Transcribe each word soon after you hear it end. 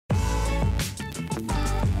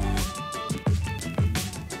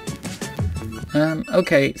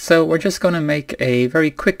Okay, so we're just going to make a very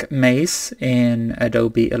quick maze in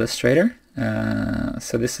Adobe Illustrator.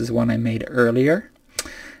 So this is one I made earlier.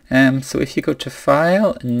 So if you go to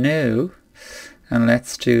File, New, and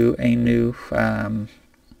let's do a new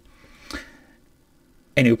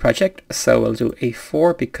project. So we'll do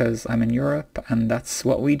A4 because I'm in Europe and that's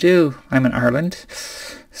what we do. I'm in Ireland.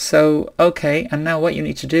 So okay, and now what you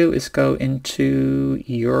need to do is go into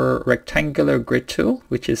your rectangular grid tool,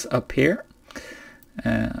 which is up here.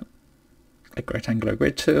 Click rectangular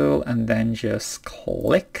grid tool and then just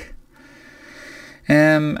click.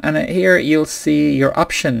 And here you'll see your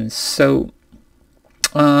options. So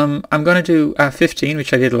I'm going to do 15,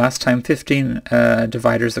 which I did last time, 15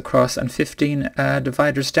 dividers across and 15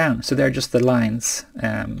 dividers down. So they're just the lines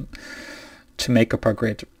to make up our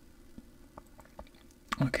grid.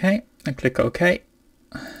 Okay, and click OK.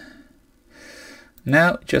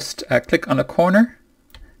 Now just click on a corner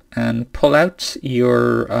and pull out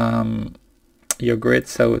your grid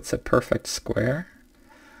so it's a perfect square.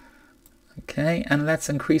 Okay, and let's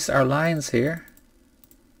increase our lines here.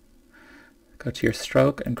 Go to your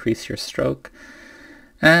stroke, increase your stroke.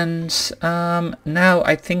 And now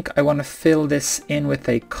I think I want to fill this in with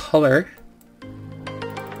a color.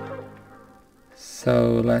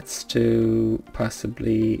 So let's do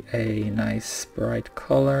possibly a nice bright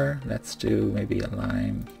color. Let's do maybe a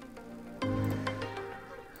lime.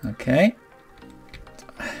 Okay.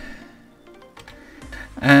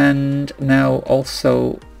 And now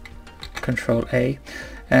also Control A.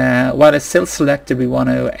 While it's still selected, we want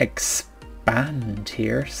to expand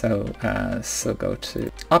here. So so go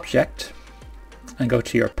to Object and go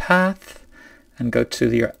to your path and go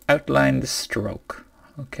to your outline, the stroke.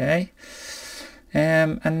 Okay.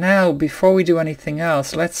 And now before we do anything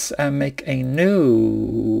else, let's make a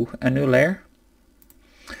new layer.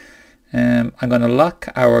 I'm going to lock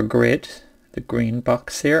our grid, the green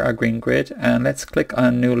box here, our green grid, and let's click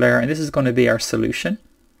on new layer, and this is going to be our solution.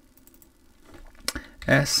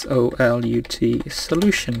 S-O-L-U-T,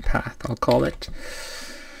 solution path, I'll call it.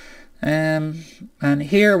 And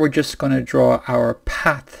here we're just going to draw our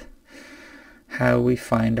path, how we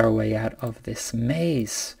find our way out of this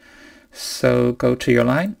maze. So go to your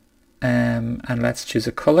line and let's choose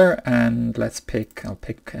a color, and I'll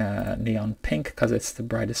pick neon pink because it's the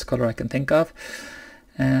brightest color I can think of.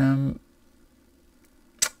 And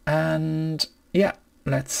yeah,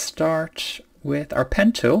 let's start with our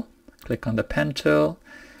pen tool. Click on the pen tool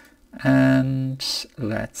and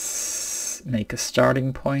let's make a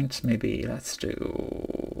starting point. Maybe let's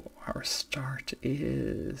do, our start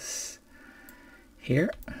is here.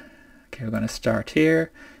 Okay, we're going to start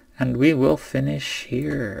here and we will finish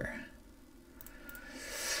here.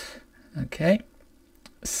 Okay,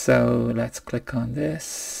 so let's click on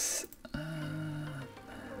this.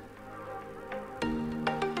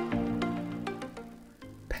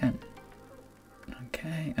 Pen.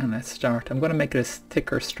 Okay, and let's start. I'm going to make it a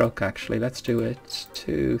thicker stroke actually. Let's do it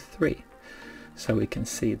 2, 3 so we can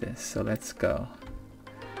see this. So let's go.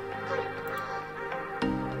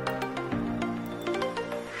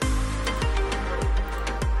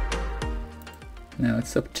 Now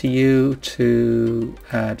it's up to you to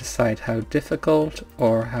decide how difficult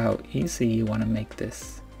or how easy you want to make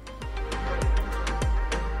this.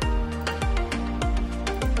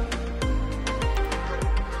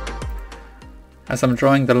 As I'm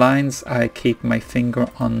drawing the lines, I keep my finger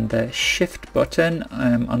on the Shift button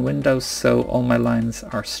on Windows, so all my lines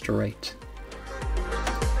are straight.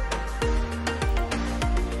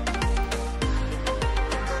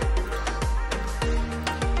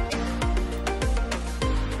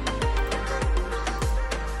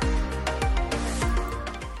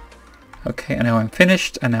 Okay, and now I'm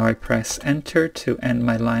finished, and now I press Enter to end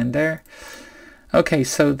my line there. Okay,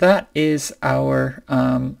 so that is our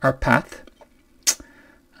path.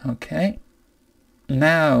 Okay,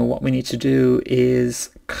 now what we need to do is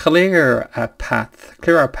clear our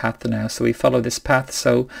path now. So we follow this path.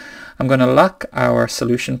 So I'm going to lock our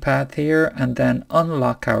solution path here and then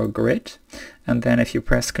unlock our grid. And then if you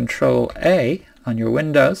press Control A on your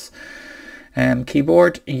Windows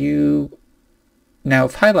keyboard, you now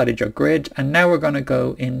have highlighted your grid, and now we're going to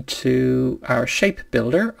go into our shape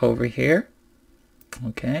builder over here.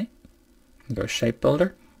 Okay, go shape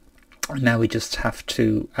builder. And now we just have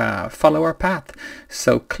to follow our path.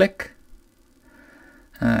 So click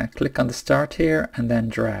on the start here and then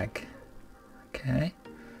drag. Okay,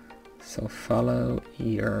 so follow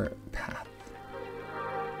your path.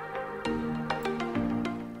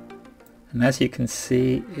 And as you can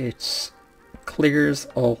see, it clears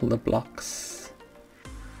all the blocks,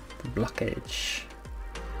 the blockage.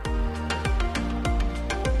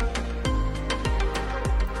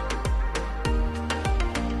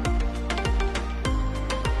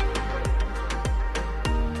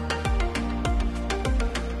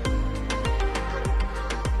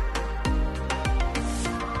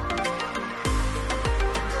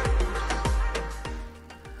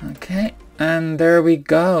 And there we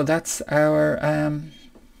go. That's our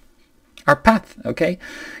path. Okay,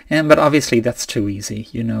 but obviously that's too easy,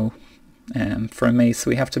 you know. For a maze,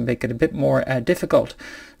 we have to make it a bit more difficult.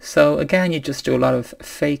 So again, you just do a lot of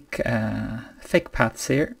fake paths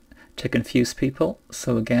here to confuse people.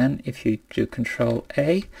 So again, if you do Control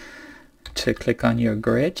A to click on your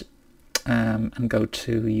grid and go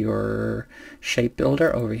to your shape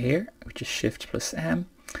builder over here, which is Shift plus M,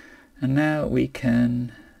 and now we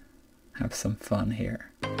can have some fun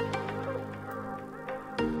here.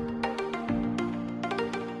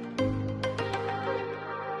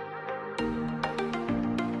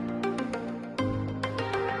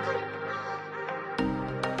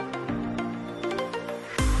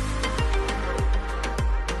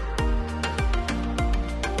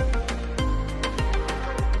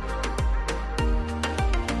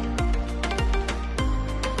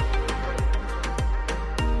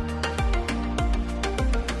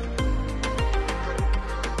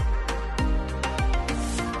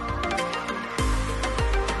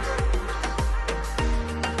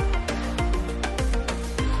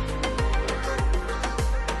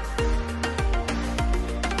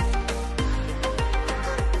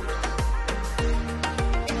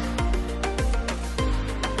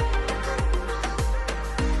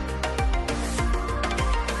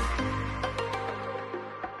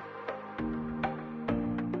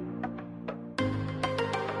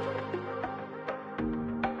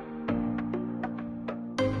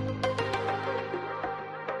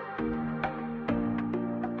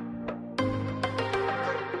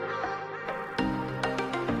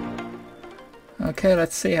 Okay,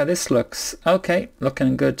 let's see how this looks. Okay,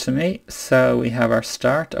 looking good to me. So we have our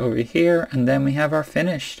start over here, and then we have our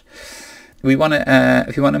finished. We want to,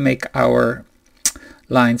 if you want to make our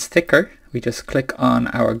lines thicker, we just click on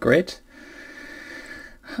our grid.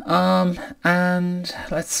 And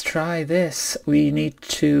let's try this. We need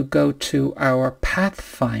to go to our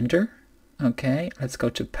Pathfinder. Okay, let's go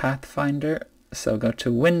to Pathfinder. So go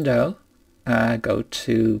to Window, go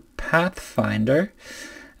to Pathfinder.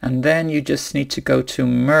 And then you just need to go to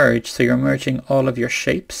merge, so you're merging all of your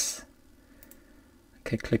shapes.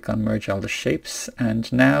 Okay, click on merge all the shapes,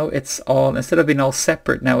 and now it's all, instead of being all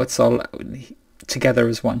separate, now it's all together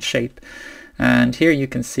as one shape. And here you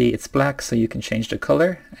can see it's black, so you can change the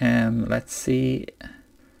color. Let's see,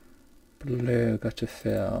 blue, go to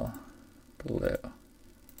fill, blue.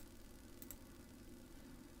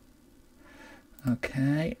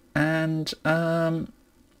 Okay, and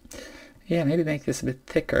yeah, maybe make this a bit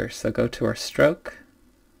thicker. So go to our stroke.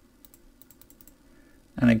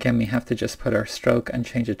 And again, we have to just put our stroke and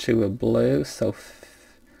change it to a blue. So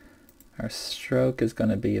our stroke is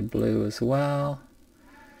going to be a blue as well.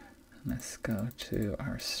 And let's go to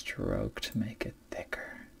our stroke to make it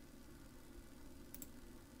thicker.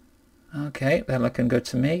 Okay, that's looking good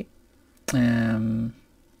to me. And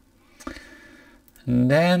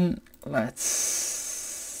then let's...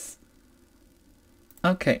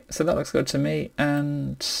 Okay, so that looks good to me.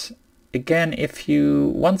 And again, if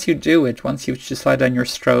you, once you decide on your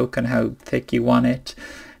stroke and how thick you want it,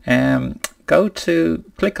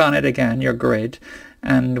 click on it again, your grid,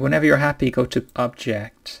 and whenever you're happy, go to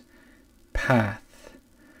Object, Path,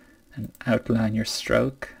 and outline your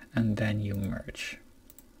stroke, and then you merge.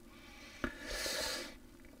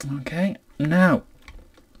 Okay, now,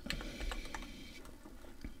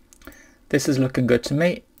 this is looking good to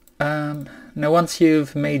me. Now once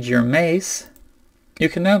you've made your maze, you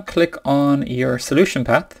can now click on your solution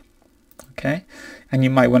path, okay, and you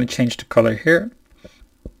might want to change the color here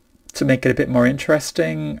to make it a bit more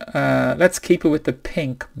interesting. Let's keep it with the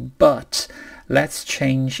pink, but let's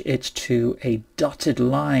change it to a dotted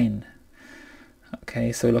line.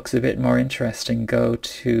 Okay, so it looks a bit more interesting.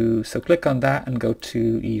 So click on that and go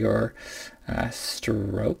to your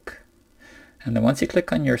stroke. And then once you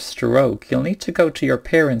click on your stroke, you'll need to go to your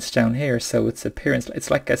appearance down here. So it's appearance,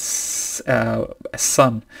 it's like a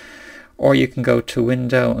sun. Or you can go to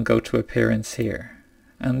Window and go to Appearance here.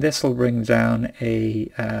 And this will bring down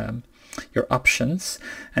your options.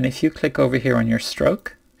 And if you click over here on your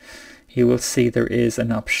stroke, you will see there is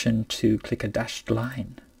an option to click a dashed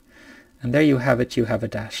line. And there you have it, you have a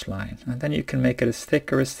dashed line. And then you can make it as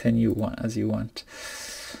thick or as thin as you want.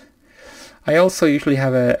 I also usually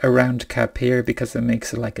have a round cap here because it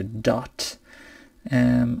makes it like a dot.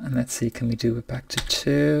 And let's see, can we do it back to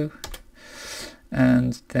 2?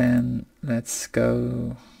 And then let's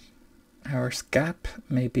go our gap,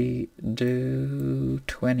 maybe do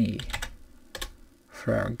 20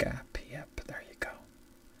 for our gap. Yep, there you go.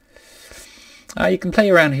 You can play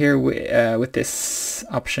around here with this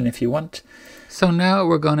option if you want. So now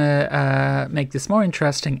we're going to make this more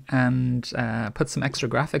interesting and put some extra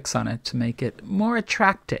graphics on it to make it more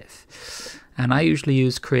attractive. And I usually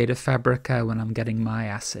use Creative Fabrica when I'm getting my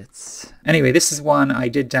assets. Anyway, this is one I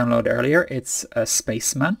did download earlier. It's a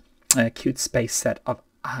spaceman, a cute space set of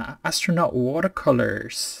astronaut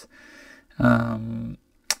watercolors. And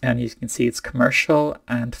you can see it's commercial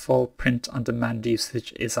and full print on demand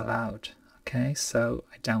usage is allowed. Okay, so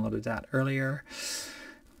I downloaded that earlier.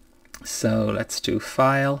 So let's do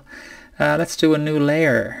File. Let's do a new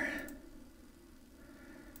layer.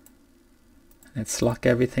 Let's lock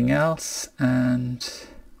everything else and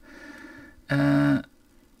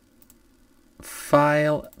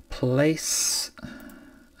File, Place,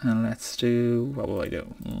 and let's do, what will I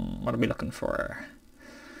do? What are we looking for?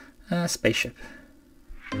 Spaceship.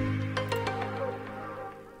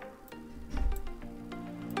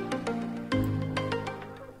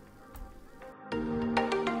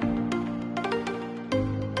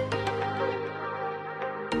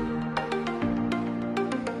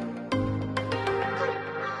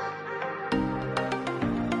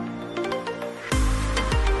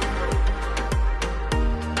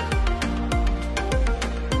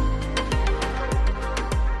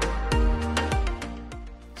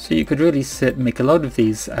 So you could really make a load of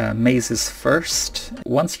these mazes first.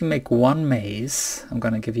 Once you make one maze, I'm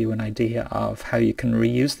going to give you an idea of how you can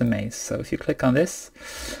reuse the maze. So if you click on this,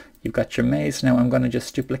 you've got your maze. Now I'm going to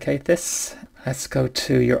just duplicate this. Let's go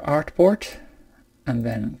to your artboard and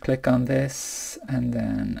then click on this and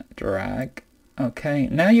then drag. Okay,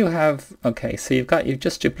 now you have, okay, so you've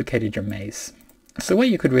just duplicated your maze. So what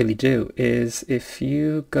you could really do is if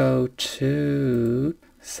you go to,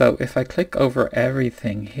 so if I click over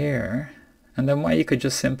everything here, and then what you could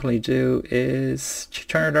just simply do is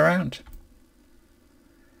turn it around.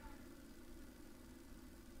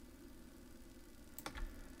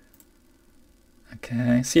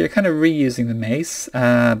 Okay, so you're kind of reusing the maze,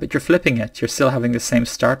 but you're flipping it. You're still having the same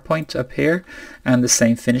start point up here and the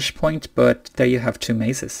same finish point, but there you have two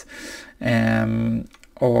mazes.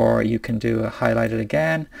 Or you can do a highlight it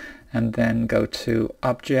again and then go to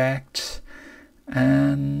Object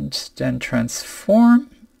and then Transform,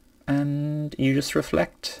 and you just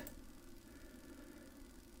reflect.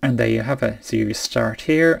 And there you have it. So you start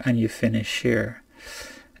here and you finish here.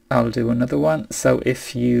 I'll do another one. So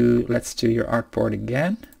if you, let's do your artboard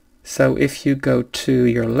again. So if you go to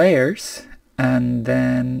your layers and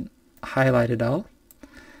then highlight it all,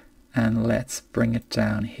 and let's bring it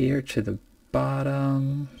down here to the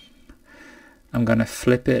bottom. I'm going to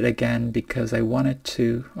flip it again because I want it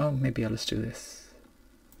to, oh, maybe I'll just do this.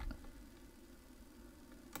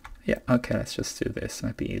 Yeah, okay, let's just do this.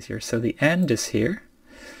 Might be easier. So the end is here.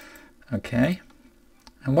 Okay.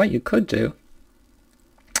 And what you could do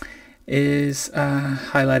is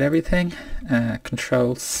highlight everything,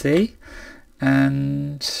 Control C,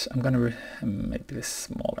 and I'm going to make this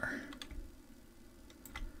smaller.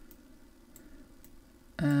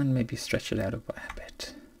 And maybe stretch it out a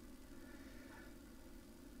bit.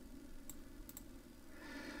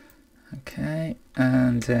 Okay,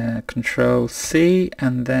 and Control C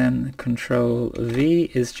and then Control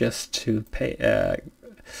V is just to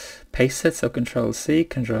paste it. So Control C,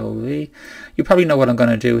 Control V. You probably know what I'm going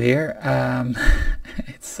to do here.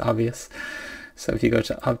 It's obvious. So if you go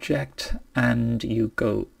to Object and you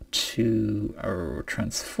go to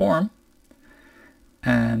Transform,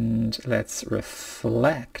 and let's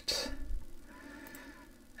reflect.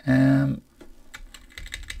 And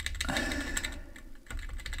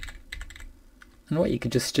what you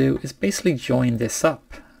could just do is basically join this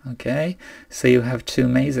up. Okay, so you have two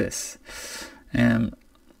mazes. You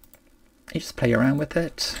just play around with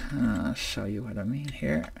it. I'll show you what I mean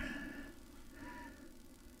here.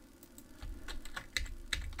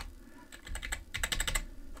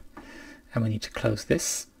 And we need to close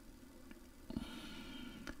this.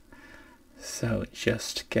 So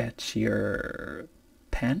just get your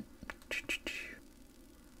pen.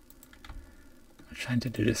 I'm trying to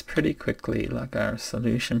do this pretty quickly. Like our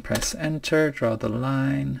solution, press enter, draw the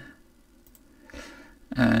line.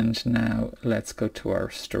 And now let's go to our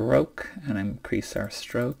stroke and increase our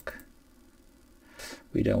stroke.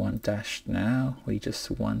 We don't want dashed now. We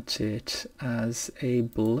just want it as a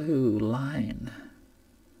blue line.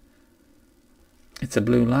 It's a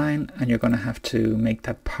blue line and you're going to have to make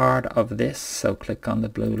that part of this. So click on the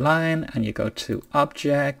blue line and you go to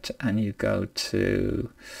Object and you go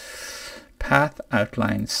to Path,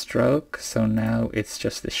 Outline, Stroke. So now it's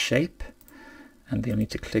just the shape and then you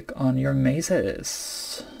need to click on your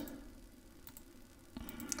mazes.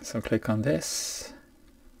 So click on this,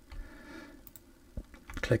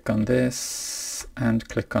 click on this, press and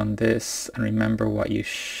click on this, and remember what you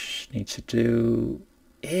need to do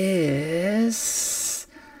is,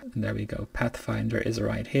 and there we go, Pathfinder is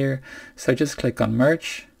right here. So just click on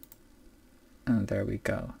merge, and there we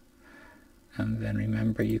go. And then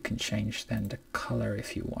remember, you can change then the color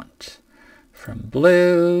if you want, from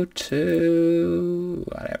blue to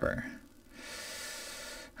whatever,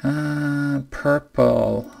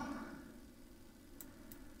 purple.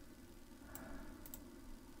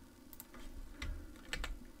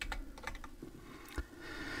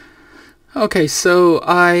 Okay, so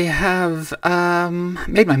I have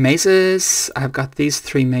made my mazes. I've got these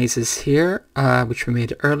 3 mazes here, which we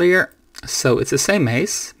made earlier. So it's the same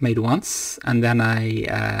maze made once, and then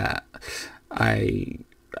I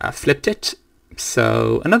flipped it.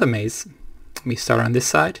 So another maze. We start on this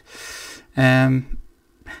side, and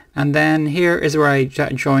then here is where I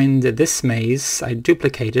joined this maze. I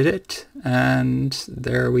duplicated it, and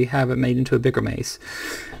there we have it made into a bigger maze.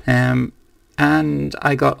 And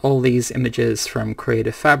I got all these images from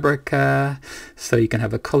Creative Fabrica, so you can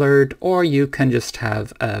have a colored, or you can just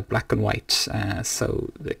have black and white,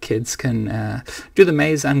 so the kids can do the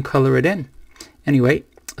maze and color it in. Anyway,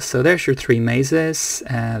 so there's your 3 mazes.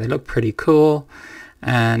 They look pretty cool,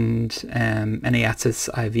 and any assets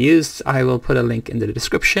I've used I will put a link in the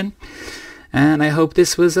description, and I hope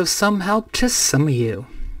this was of some help to some of you.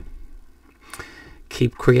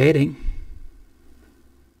 Keep creating.